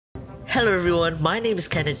Hello everyone, my name is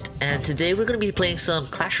Kenneth and today we're going to be playing some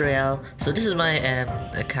Clash Royale. So this is my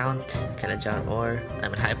account, Kenneth John Orr.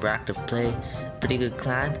 I'm in Hyperactive Play, pretty good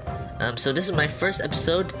clan. So this is my first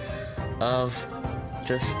episode of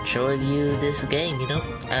just showing you this game, you know.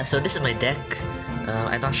 So this is my deck.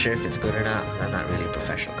 I'm not sure if it's good or not because I'm not really a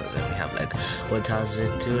professional because I only have like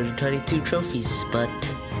 1,222 trophies.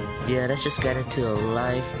 But yeah, let's just get into a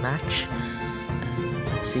live match.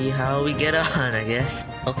 Let's see how we get on, I guess.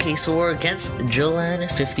 Okay, so we're against Julian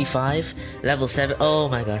 55, level 7. Oh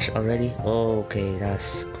my gosh, already? Okay,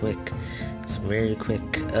 that's quick. It's very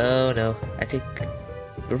quick. Oh no, I think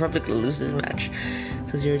we're probably gonna lose this match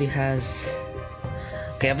because he already has.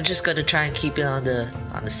 Okay, I'm just gonna try and keep it on the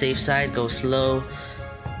safe side. Go slow.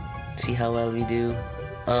 See how well we do.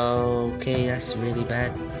 Okay, that's really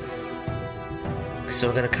bad. So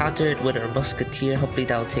we're gonna counter it with our musketeer. Hopefully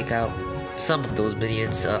that'll take out some of those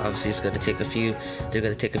minions. Obviously it's gonna take a few. They're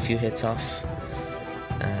gonna take a few hits off.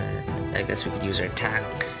 And I guess we could use our tank.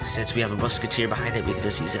 Since we have a musketeer behind it, we can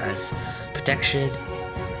just use it as protection.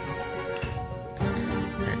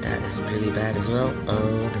 And that is really bad as well.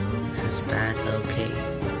 Oh no, this is bad. Okay.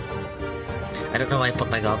 I don't know why I put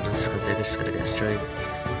my goblins because they're just gonna get destroyed.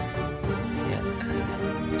 Yeah, I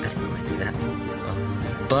don't know why I do that.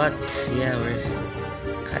 But yeah, we're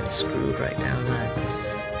kind of screwed right now, lads.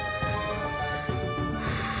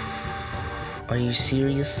 Are you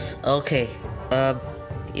serious? Okay.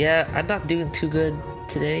 Yeah, I'm not doing too good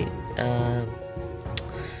today. We're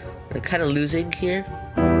kind of losing here.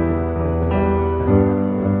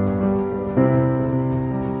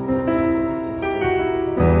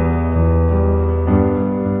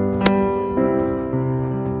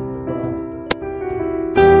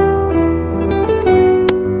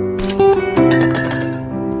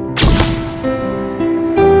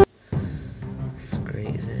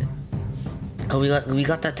 Oh, we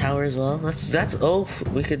got that tower as well. Oh,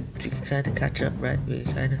 we could kind of catch up, right? We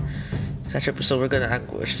kind of catch up. So we're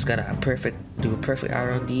just gonna do a perfect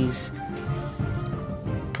arrow on these.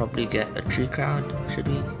 Probably get a tree crown. Should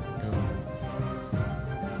we? No.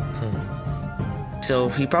 Huh. So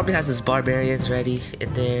he probably has his barbarians ready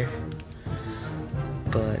in there,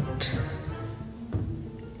 but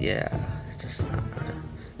yeah, just not gonna.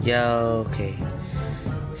 Yeah, okay.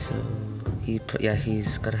 So.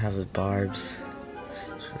 He's gonna have his barbs.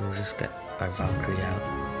 So we'll just get our Valkyrie out.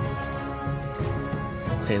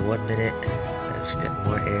 Okay, 1 minute. I should get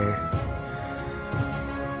more air.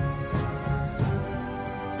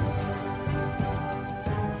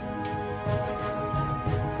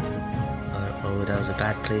 Oh, that was a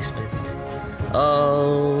bad placement.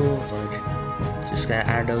 Oh, fudge. Just got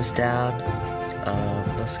arrows down.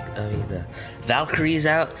 The Valkyrie's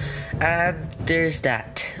out, and there's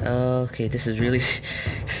that. Okay, this is really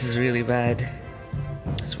bad.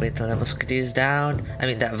 Just wait till that musketeer's down. I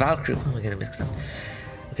mean that Valkyrie. Oh, we're gonna mix up.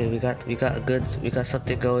 Okay, we got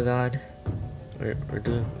something going on. We're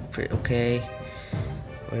doing pretty okay.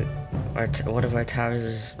 One of our towers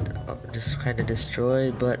is just kind of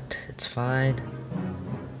destroyed, but it's fine.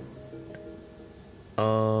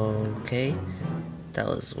 Okay, that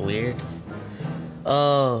was weird.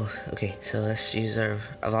 Oh, okay. So let's use our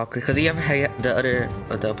Valkyrie because the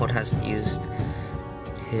opponent hasn't used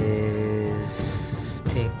his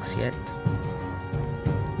tanks yet.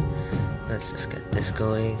 Let's just get this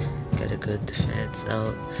going. Get a good defense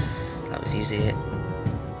out. I was using it.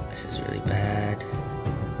 This is really bad.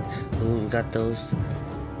 Ooh, we got those.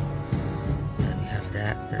 Then we have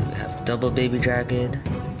that. Then we have double baby dragon.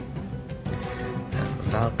 We have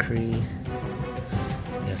Valkyrie.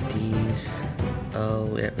 We have these.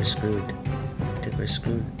 Oh, yeah, we're screwed. I think we're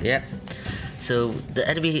screwed. Yep. So the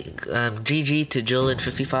enemy, GG to Julian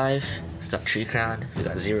 55. We got 3 crown. We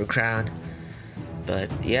got 0 crown.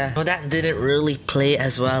 But yeah, well, that didn't really play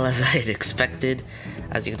as well as I had expected.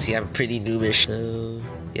 As you can see, I'm pretty noobish. So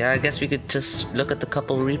yeah, I guess we could just look at the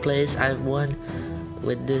couple replays I've won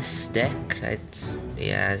with this deck. It's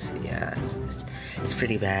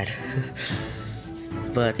pretty bad.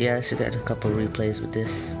 But yeah, let's get a couple replays with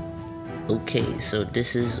this. Okay, so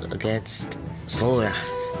this is against Sloya.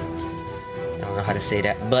 I don't know how to say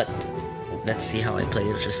that, but let's see how I play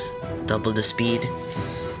it. Just double the speed.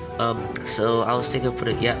 So I was thinking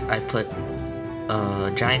I put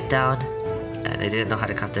giant down, and I didn't know how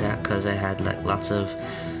to counter that because I had like lots of.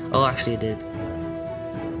 Oh, actually, I did.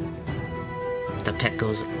 The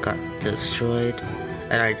Pekos got destroyed,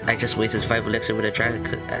 and I just wasted 5 elixir with a dragon,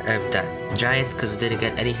 that giant because it didn't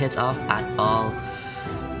get any hits off at all.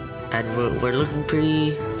 And we're looking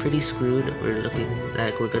pretty screwed. We're looking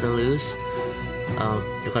like we're gonna lose.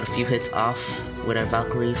 We got a few hits off with our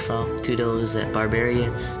Valkyrie to those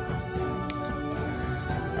barbarians.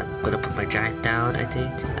 gonna put my giant down, I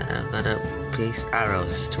think, and I'm gonna place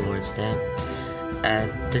arrows towards them.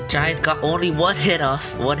 And the giant got only one hit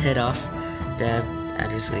off them.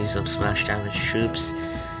 And we're just gonna use some smash damage troops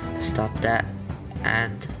to stop that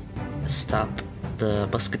and stop the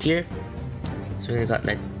musketeer. So we got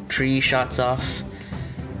like 3 shots off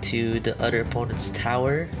to the other opponent's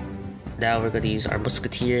tower. Now we're gonna use our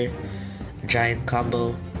musketeer, giant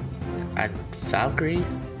combo, and Valkyrie.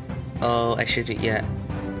 Oh, I should do, yeah.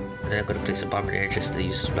 And then I'm gonna place a bombardier just to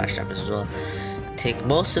use some splash damage as well. Take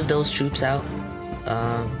most of those troops out.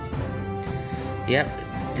 Yep,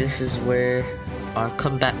 this is where our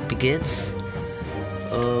comeback begins.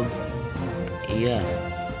 Yeah.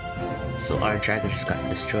 So our dragon just got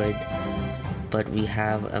destroyed, but we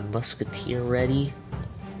have a musketeer ready,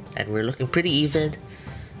 and we're looking pretty even.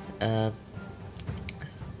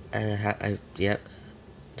 Yep.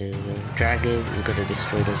 There we go. Dragon is gonna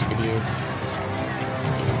destroy those minions.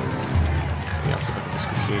 And we also got the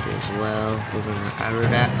musketeer there as well. We're gonna arrow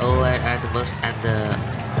that. Oh, and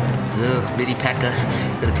the mini P.E.K.K.A.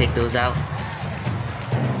 Gonna take those out.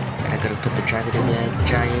 And I'm gonna put the dragon again.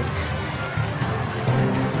 Giant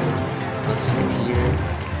musketeer.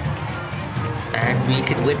 And we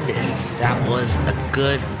can win this. That was a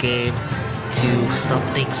good game to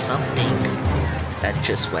something. That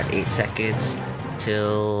just went 8 seconds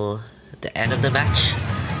till the end of the match.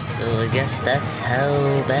 So I guess that's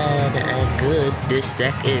how bad and good this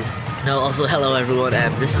deck is. Now also hello everyone,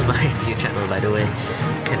 this is my new channel by the way,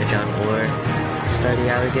 John Or, starting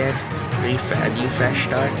out again, a new fresh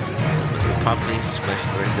start. So probably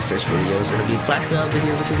the first video is gonna be a Clash Royale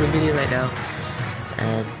video, which is a video right now.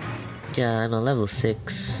 And yeah, I'm on level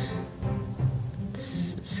 6,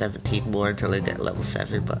 17 more until I get level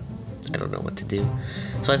 7, but I don't know what to do.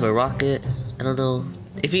 So I have a rocket. I don't know.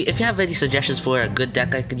 If you have any suggestions for a good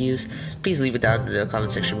deck I could use, please leave it down in the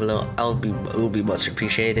comment section below. It will be much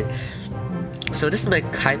appreciated. So this is my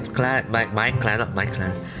hype clan, my clan, not my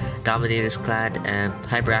clan, Dominator's clan, and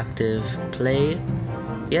hyperactive play.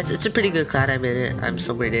 Yeah, it's a pretty good clan. I'm in it. I'm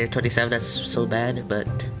somewhere near 27. That's so bad, but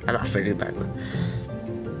I'm not afraid of Bangla.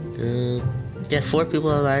 Yeah, 4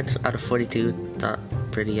 people aligned out of 42. Not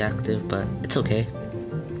pretty active, but it's okay.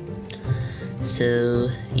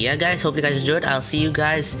 So yeah guys, hope you guys enjoyed. I'll see you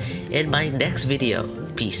guys in my next video.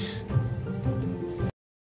 Peace.